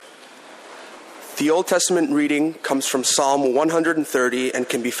The Old Testament reading comes from Psalm 130 and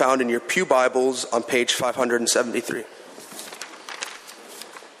can be found in your pew Bibles on page 573.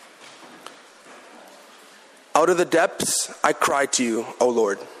 Out of the depths I cry to you, O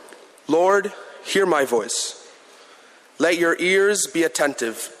Lord. Lord, hear my voice. Let your ears be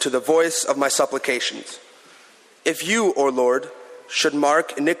attentive to the voice of my supplications. If you, O Lord, should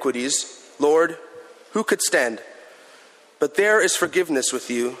mark iniquities, Lord, who could stand? But there is forgiveness with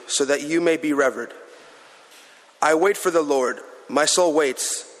you, so that you may be revered. I wait for the Lord, my soul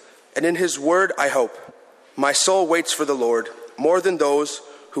waits, and in his word I hope. My soul waits for the Lord, more than those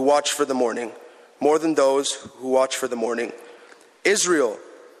who watch for the morning, more than those who watch for the morning. Israel,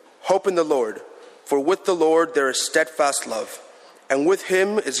 hope in the Lord, for with the Lord there is steadfast love, and with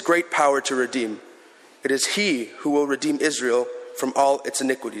him is great power to redeem. It is he who will redeem Israel from all its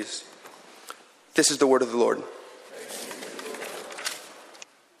iniquities. This is the word of the Lord.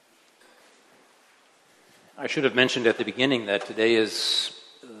 I should have mentioned at the beginning that today is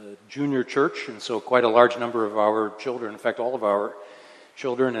junior church, and so quite a large number of our children, in fact all of our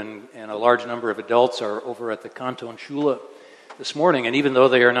children and a large number of adults are over at the Canton Schule this morning. And even though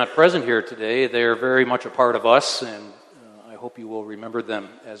they are not present here today, they are very much a part of us, and I hope you will remember them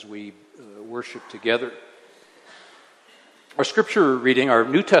as we worship together. Our scripture reading, our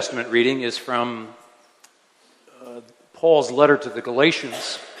New Testament reading, is from Paul's letter to the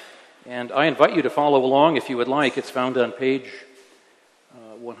Galatians. And I invite you to follow along if you would like. It's found on page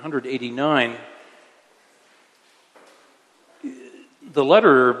 189. The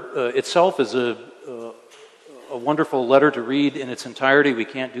letter itself is a wonderful letter to read in its entirety. We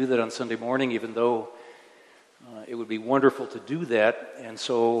can't do that on Sunday morning, even though it would be wonderful to do that. And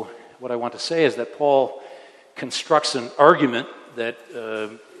so what I want to say is that Paul constructs an argument that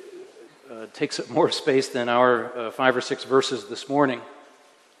takes up more space than our 5 or 6 verses this morning.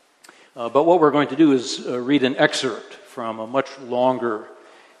 But what we're going to do is read an excerpt from a much longer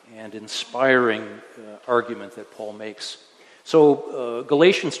and inspiring argument that Paul makes. So,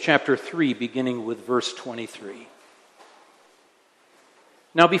 Galatians chapter 3, beginning with verse 23.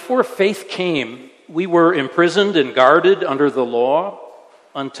 Now, before faith came, we were imprisoned and guarded under the law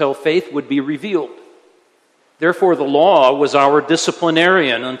until faith would be revealed. Therefore, the law was our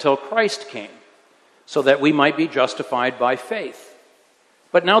disciplinarian until Christ came, so that we might be justified by faith.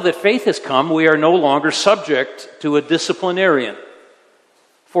 But now that faith has come, we are no longer subject to a disciplinarian.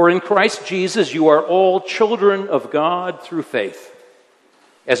 For in Christ Jesus you are all children of God through faith.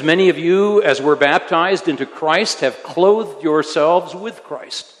 As many of you as were baptized into Christ have clothed yourselves with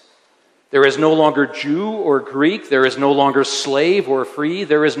Christ. There is no longer Jew or Greek, there is no longer slave or free,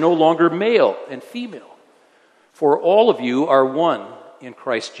 there is no longer male and female. For all of you are one in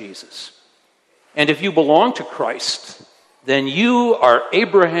Christ Jesus. And if you belong to Christ, then you are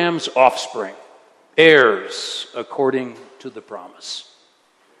Abraham's offspring, heirs according to the promise.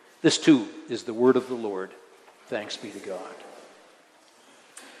 This too is the word of the Lord. Thanks be to God.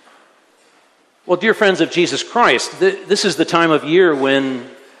 Well, dear friends of Jesus Christ, this is the time of year when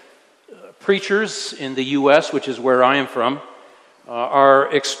preachers in the U.S., which is where I am from,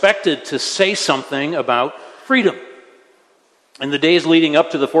 are expected to say something about freedom. In the days leading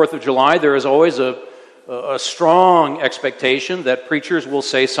up to the 4th of July, there is always a strong expectation that preachers will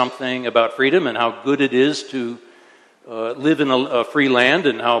say something about freedom and how good it is to live in a free land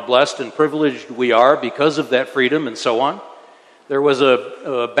and how blessed and privileged we are because of that freedom and so on. There was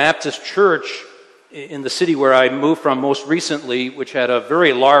a Baptist church in the city where I moved from most recently, which had a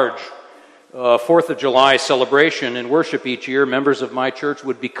very large 4th of July celebration and worship each year. Members of my church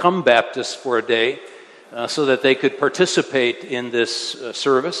would become Baptists for a day so that they could participate in this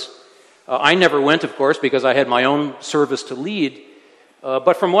service. I never went, of course, because I had my own service to lead.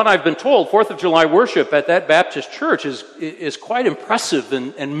 But from what I've been told, 4th of July worship at that Baptist church is quite impressive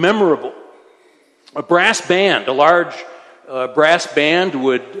and memorable. A brass band, a large brass band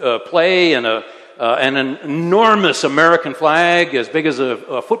would play, and an enormous American flag as big as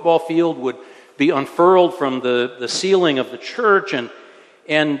a football field would be unfurled from the ceiling of the church, and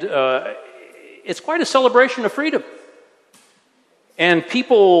it's quite a celebration of freedom. And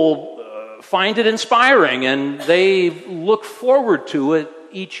people find it inspiring, and they look forward to it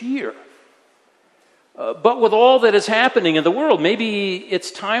each year. But with all that is happening in the world, maybe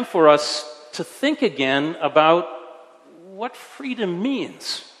it's time for us to think again about what freedom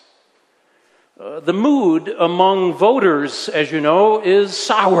means. The mood among voters, as you know, is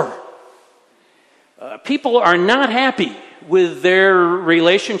sour. People are not happy with their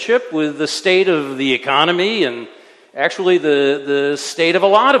relationship with the state of the economy and actually the state of a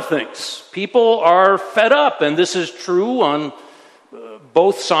lot of things. People are fed up, and this is true on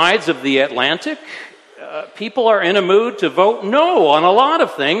both sides of the Atlantic, people are in a mood to vote no on a lot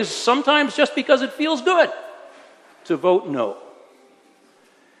of things, sometimes just because it feels good to vote no.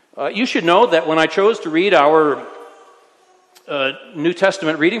 You should know that when I chose to read our New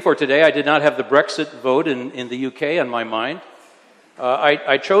Testament reading for today, I did not have the Brexit vote in the UK on my mind.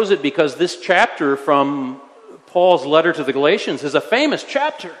 I chose it because this chapter from Paul's letter to the Galatians is a famous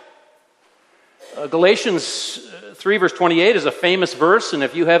chapter. Galatians 3 verse 28 is a famous verse, and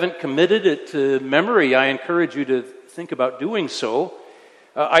if you haven't committed it to memory, I encourage you to think about doing so.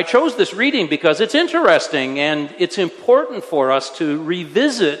 I chose this reading because it's interesting and it's important for us to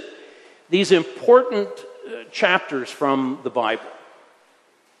revisit these important chapters from the Bible.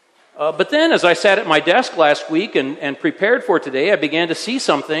 But then as I sat at my desk last week and prepared for today, I began to see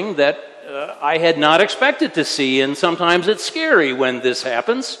something that I had not expected to see, and sometimes it's scary when this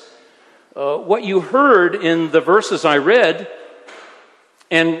happens. What you heard in the verses I read,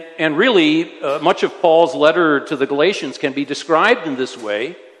 and really much of Paul's letter to the Galatians can be described in this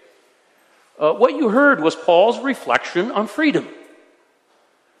way. What you heard was Paul's reflection on freedom.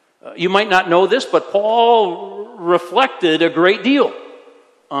 You might not know this, but Paul reflected a great deal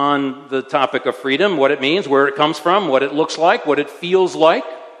on the topic of freedom, what it means, where it comes from, what it looks like, what it feels like.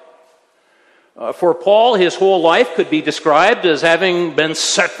 For Paul, his whole life could be described as having been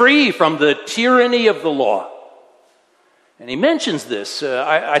set free from the tyranny of the law. And he mentions this.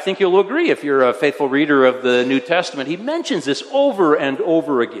 I think you'll agree if you're a faithful reader of the New Testament. He mentions this over and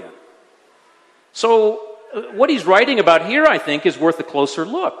over again. So what he's writing about here, I think, is worth a closer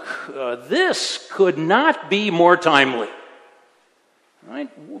look. This could not be more timely. Right?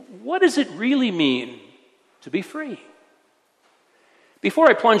 What does it really mean to be free? Before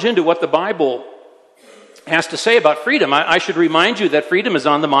I plunge into what the Bible has to say about freedom, I should remind you that freedom is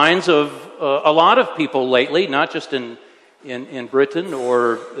on the minds of a lot of people lately, not just in Britain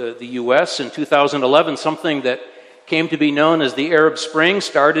or the U.S. In 2011, something that came to be known as the Arab Spring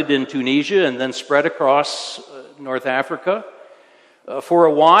started in Tunisia and then spread across North Africa. For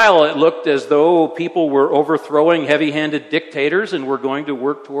a while, it looked as though people were overthrowing heavy-handed dictators and were going to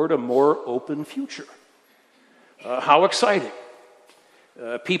work toward a more open future. How exciting.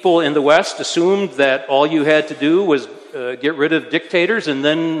 People in the West assumed that all you had to do was get rid of dictators and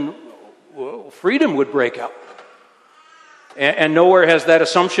then freedom would break out. And nowhere has that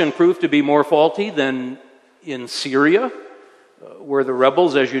assumption proved to be more faulty than in Syria, where the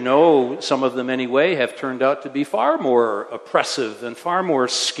rebels, as you know, some of them anyway, have turned out to be far more oppressive and far more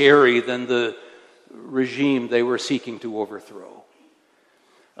scary than the regime they were seeking to overthrow.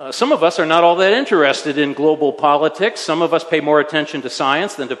 Some of us are not all that interested in global politics. Some of us pay more attention to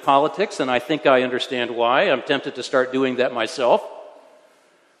science than to politics, and I think I understand why. I'm tempted to start doing that myself.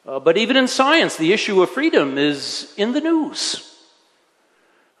 But even in science, the issue of freedom is in the news.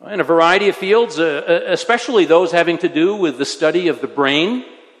 In a variety of fields, especially those having to do with the study of the brain,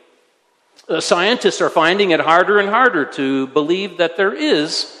 scientists are finding it harder and harder to believe that there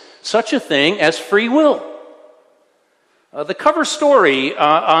is such a thing as free will. The cover story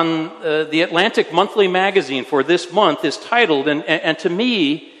on the Atlantic Monthly magazine for this month is titled, and to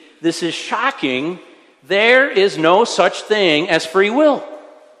me, this is shocking, "There is no such thing as free will."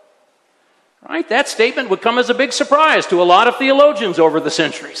 Right? That statement would come as a big surprise to a lot of theologians over the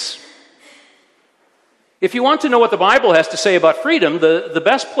centuries. If you want to know what the Bible has to say about freedom, the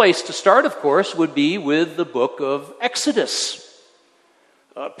best place to start, of course, would be with the book of Exodus.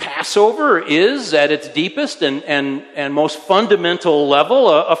 Passover is, at its deepest and most fundamental level,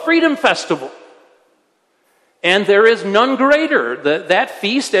 a freedom festival. And there is none greater. That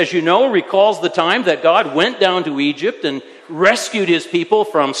feast, as you know, recalls the time that God went down to Egypt and rescued his people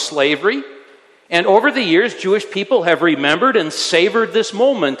from slavery. And over the years, Jewish people have remembered and savored this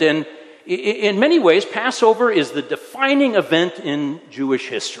moment. And in many ways, Passover is the defining event in Jewish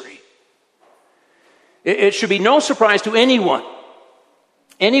history. It should be no surprise to anyone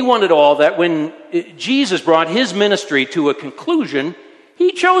at all, that when Jesus brought his ministry to a conclusion,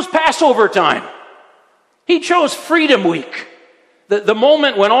 he chose Passover time. He chose Freedom Week, the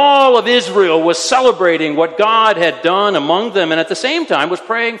moment when all of Israel was celebrating what God had done among them and at the same time was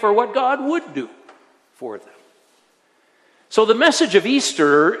praying for what God would do for them. So the message of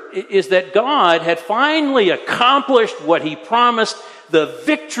Easter is that God had finally accomplished what he promised. The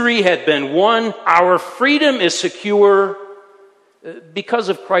victory had been won. Our freedom is secure because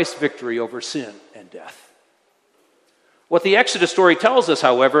of Christ's victory over sin and death. What the Exodus story tells us,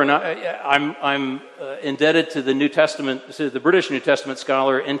 however, and I'm indebted to the New Testament, to the British New Testament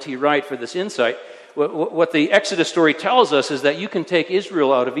scholar N.T. Wright for this insight. What the Exodus story tells us is that you can take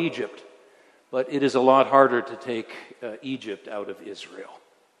Israel out of Egypt, but it is a lot harder to take Egypt out of Israel.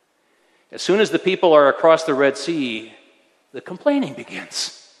 As soon as the people are across the Red Sea, the complaining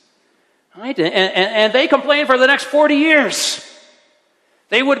begins. Right? And they complain for the next 40 years.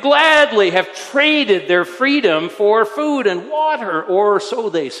 They would gladly have traded their freedom for food and water, or so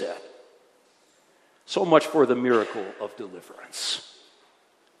they said. So much for the miracle of deliverance.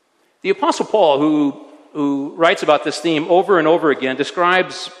 The Apostle Paul, who writes about this theme over and over again,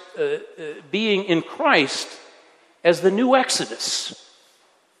 describes being in Christ as the new Exodus.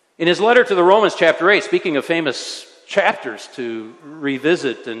 In his letter to the Romans, chapter 8, speaking of famous chapters to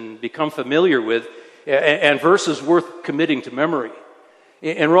revisit and become familiar with, and verses worth committing to memory.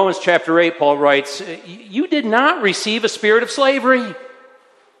 In Romans chapter 8, Paul writes, "You did not receive a spirit of slavery."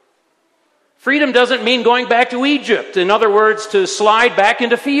 Freedom doesn't mean going back to Egypt. In other words, to slide back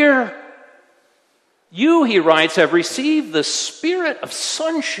into fear. You, he writes, have received the spirit of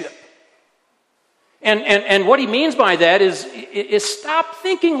sonship. And what he means by that is stop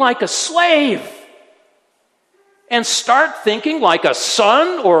thinking like a slave and start thinking like a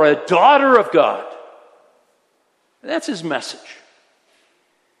son or a daughter of God. That's his message.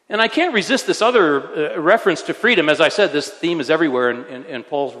 And I can't resist this other reference to freedom. As I said, this theme is everywhere in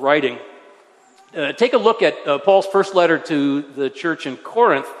Paul's writing. Take a look at Paul's first letter to the church in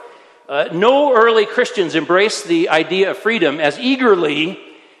Corinth. No early Christians embraced the idea of freedom as eagerly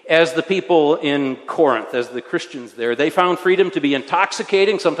as the people in Corinth, as the Christians there. They found freedom to be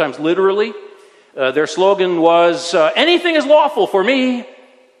intoxicating, sometimes literally. Their slogan was, anything is lawful for me.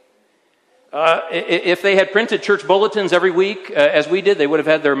 If they had printed church bulletins every week, as we did, they would have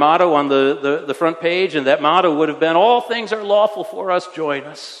had their motto on the front page, and that motto would have been, all things are lawful for us, join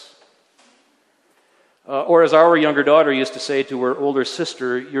us. Or as our younger daughter used to say to her older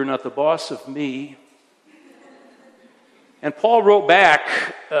sister, you're not the boss of me. And Paul wrote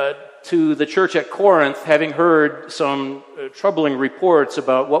back to the church at Corinth, having heard some troubling reports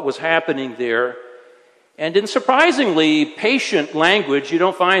about what was happening there. And in surprisingly patient language, you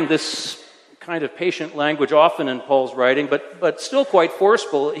don't find this kind of patient language often in Paul's writing, but still quite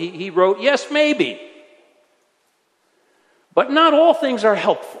forceful, he wrote, yes, maybe. But not all things are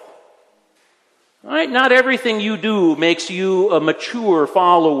helpful. Right? Not everything you do makes you a mature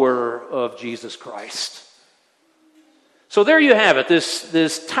follower of Jesus Christ. So there you have it.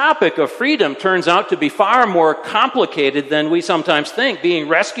 This topic of freedom turns out to be far more complicated than we sometimes think. Being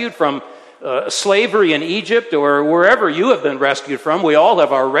rescued from slavery in Egypt or wherever you have been rescued from, we all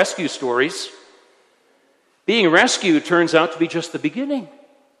have our rescue stories. Being rescued turns out to be just the beginning.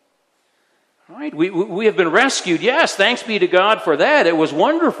 Right? We have been rescued. Yes, thanks be to God for that. It was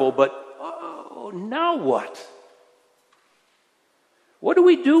wonderful, but now what? What do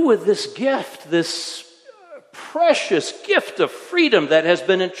we do with this gift, this precious gift of freedom that has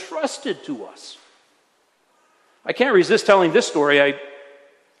been entrusted to us? I can't resist telling this story.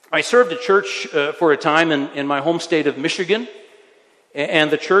 I served at church for a time in my home state of Michigan,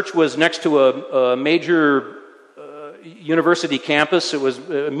 and the church was next to a major university campus. It was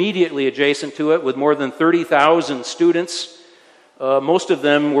immediately adjacent to it with more than 30,000 students. Most of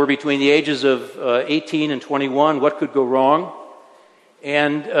them were between the ages of 18 and 21. What could go wrong?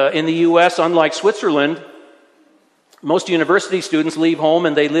 And in the U.S., unlike Switzerland, most university students leave home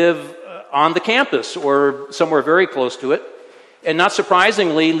and they live on the campus or somewhere very close to it. And not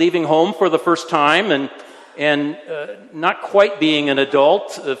surprisingly, leaving home for the first time and not quite being an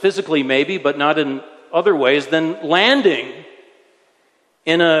adult, physically maybe, but not in other ways, then landing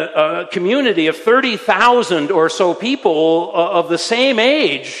in a community of 30,000 or so people of the same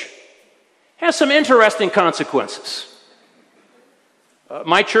age has some interesting consequences.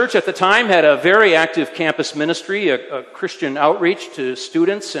 My church at the time had a very active campus ministry, a Christian outreach to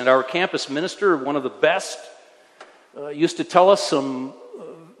students, and our campus minister, one of the best, used to tell us some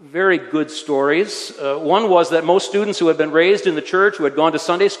very good stories. One was that most students who had been raised in the church, who had gone to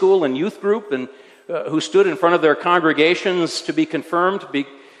Sunday school and youth group, and who stood in front of their congregations to be confirmed,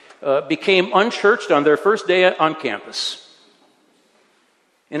 became unchurched on their first day on campus.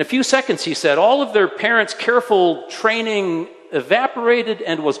 In a few seconds, he said, all of their parents' careful training evaporated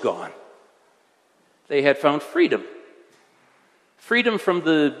and was gone. They had found freedom. Freedom from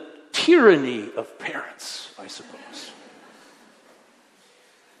the tyranny of parents, I suppose.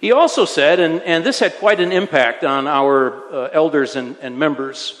 He also said, and this had quite an impact on our elders and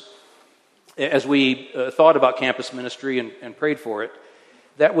members as we thought about campus ministry and prayed for it,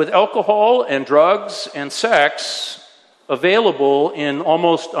 that with alcohol and drugs and sex available in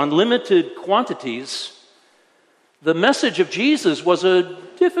almost unlimited quantities, the message of Jesus was a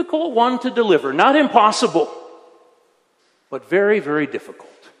difficult one to deliver. Not impossible, but very, very difficult.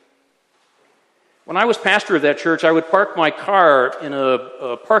 When I was pastor of that church, I would park my car in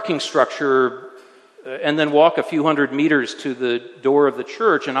a parking structure and then walk a few hundred meters to the door of the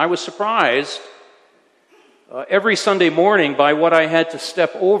church, and I was surprised every Sunday morning by what I had to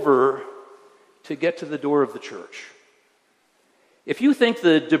step over to get to the door of the church. If you think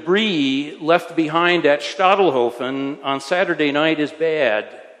the debris left behind at Stadelhofen on Saturday night is bad,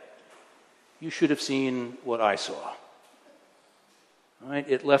 you should have seen what I saw. Right?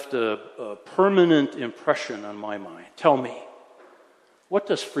 It left a permanent impression on my mind. Tell me, what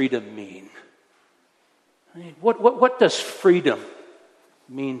does freedom mean? What does freedom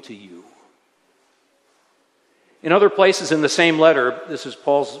mean to you? In other places in the same letter, this is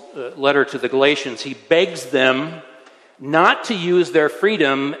Paul's letter to the Galatians, he begs them not to use their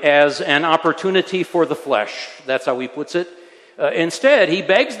freedom as an opportunity for the flesh. That's how he puts it. Instead, he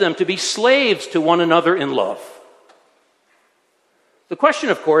begs them to be slaves to one another in love. The question,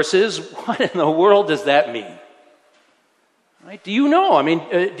 of course, is, what in the world does that mean? Right? Do you know?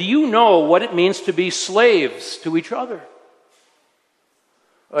 Do you know what it means to be slaves to each other?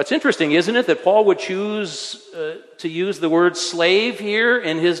 It's interesting, isn't it, that Paul would choose to use the word slave here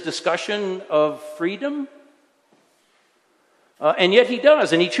in his discussion of freedom? And yet he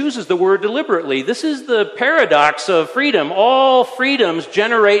does, and he chooses the word deliberately. This is the paradox of freedom. All freedoms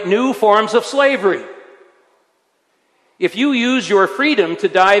generate new forms of slavery. If you use your freedom to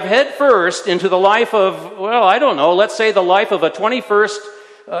dive headfirst into the life of, let's say the life of a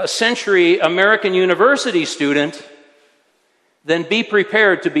 21st century American university student, then be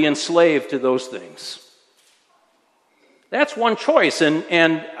prepared to be enslaved to those things. That's one choice,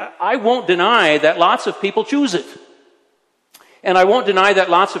 and I won't deny that lots of people choose it. And I won't deny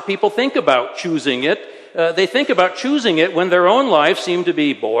that lots of people think about choosing it. They think about choosing it when their own lives seem to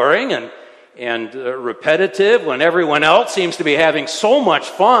be boring and repetitive, when everyone else seems to be having so much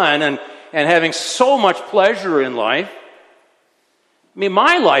fun and having so much pleasure in life.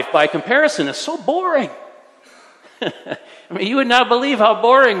 My life, by comparison, is so boring. You would not believe how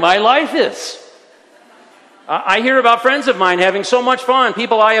boring my life is. I hear about friends of mine having so much fun,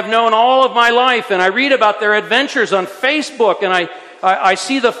 people I have known all of my life, and I read about their adventures on Facebook, and I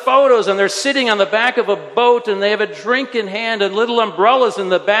see the photos, and they're sitting on the back of a boat, and they have a drink in hand, and little umbrellas in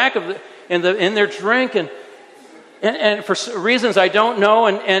the back of in their drink, and for reasons I don't know,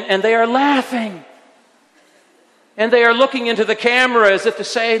 and they are laughing. And they are looking into the camera as if to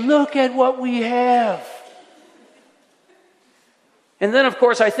say, look at what we have. And then, of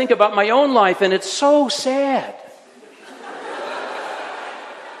course, I think about my own life, and it's so sad.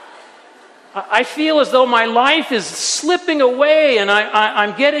 I feel as though my life is slipping away, and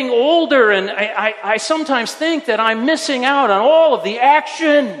I'm getting older, and I sometimes think that I'm missing out on all of the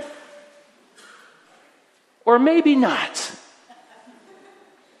action. Or maybe not.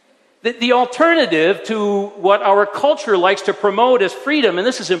 The alternative to what our culture likes to promote as freedom, and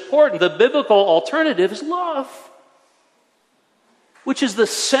this is important, the biblical alternative is love, which is the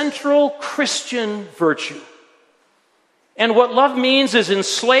central Christian virtue. And what love means is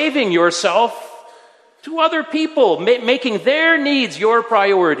enslaving yourself to other people, making their needs your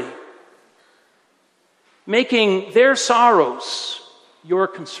priority, making their sorrows your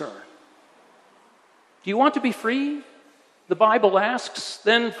concern. Do you want to be free? The Bible asks.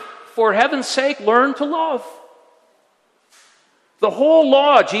 Then, for heaven's sake, learn to love. The whole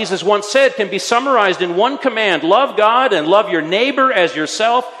law, Jesus once said, can be summarized in one command: love God and love your neighbor as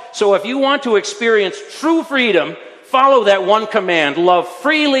yourself. So if you want to experience true freedom, follow that one command: love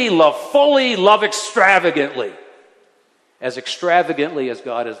freely, love fully, love extravagantly as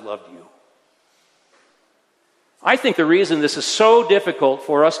God has loved you. I think the reason this is so difficult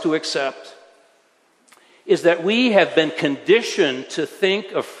for us to accept is that we have been conditioned to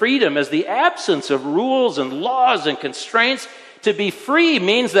think of freedom as the absence of rules and laws and constraints. To be free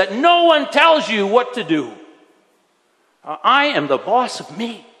means that no one tells you what to do. I am the boss of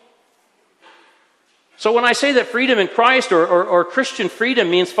me. So when I say that freedom in Christ or Christian freedom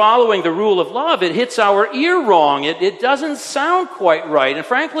means following the rule of love, it hits our ear wrong. It doesn't sound quite right. And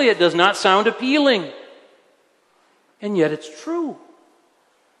frankly, it does not sound appealing. And yet it's true.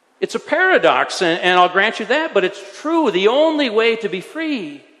 It's a paradox, and I'll grant you that, but it's true. The only way to be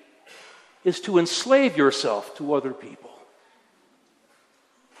free is to enslave yourself to other people.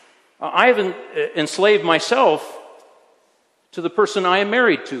 I haven't enslaved myself to the person I am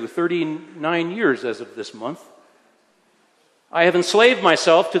married to, 39 years as of this month. I have enslaved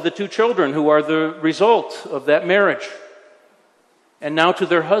myself to the two children who are the result of that marriage, and now to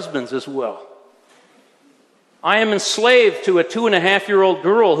their husbands as well. I am enslaved to a 2.5-year-old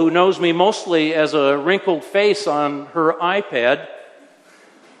girl who knows me mostly as a wrinkled face on her iPad.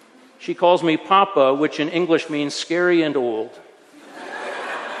 She calls me Papa, which in English means scary and old.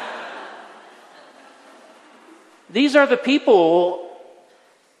 These are the people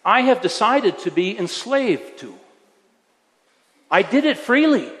I have decided to be enslaved to. I did it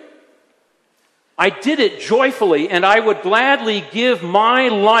freely. I did it joyfully, and I would gladly give my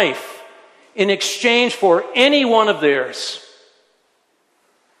life in exchange for any one of theirs.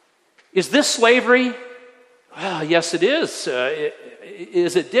 Is this slavery? Well, yes, it is.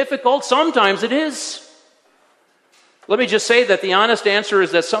 Is it difficult? Sometimes it is. Let me just say that the honest answer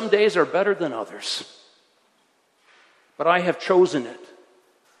is that some days are better than others. But I have chosen it,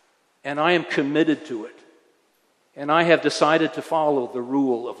 and I am committed to it, and I have decided to follow the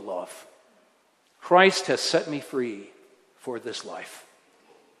rule of love. Christ has set me free for this life.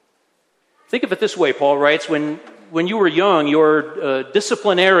 Think of it this way, Paul writes, when you were young, your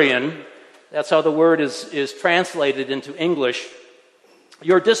disciplinarian, that's how the word is translated into English,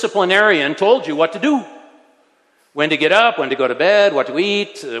 your disciplinarian told you what to do. When to get up, when to go to bed, what to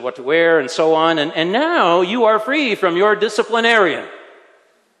eat, what to wear, and so on. And now you are free from your disciplinarian.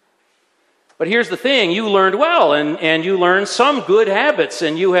 But here's the thing, you learned well, and you learned some good habits,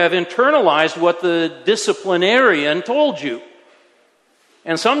 and you have internalized what the disciplinarian told you.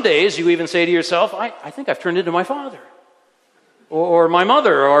 And some days you even say to yourself, I think I've turned into my father, or my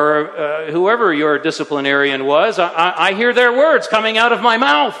mother, or whoever your disciplinarian was. I hear their words coming out of my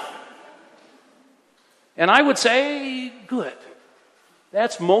mouth. And I would say, good.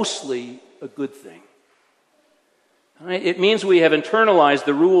 That's mostly a good thing. Right? It means we have internalized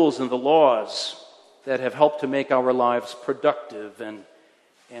the rules and the laws that have helped to make our lives productive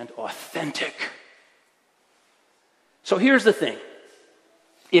and authentic. So here's the thing.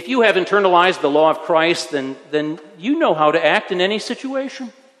 If you have internalized the law of Christ, then you know how to act in any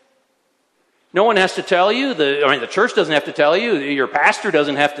situation. No one has to tell you. The church doesn't have to tell you. Your pastor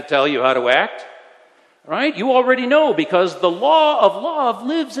doesn't have to tell you how to act. Right? You already know because the law of love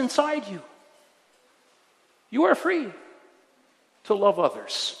lives inside you. You are free to love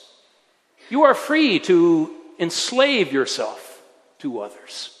others. You are free to enslave yourself to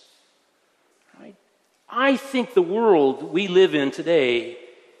others. Right? I think the world we live in today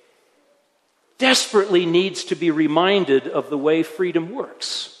desperately needs to be reminded of the way freedom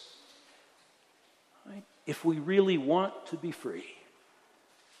works. Right? If we really want to be free.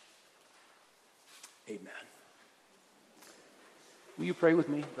 Amen. Will you pray with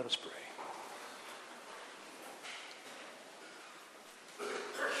me? Let us pray.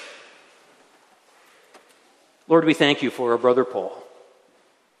 Lord, we thank you for our brother Paul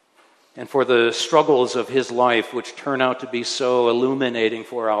and for the struggles of his life which turn out to be so illuminating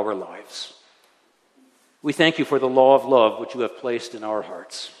for our lives. We thank you for the law of love which you have placed in our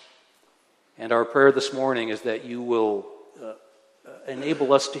hearts. And our prayer this morning is that you will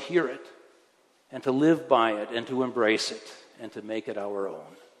enable us to hear it and to live by it and to embrace it and to make it our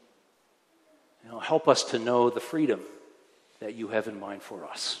own. Help us to know the freedom that you have in mind for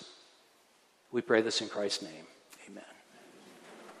us. We pray this in Christ's name.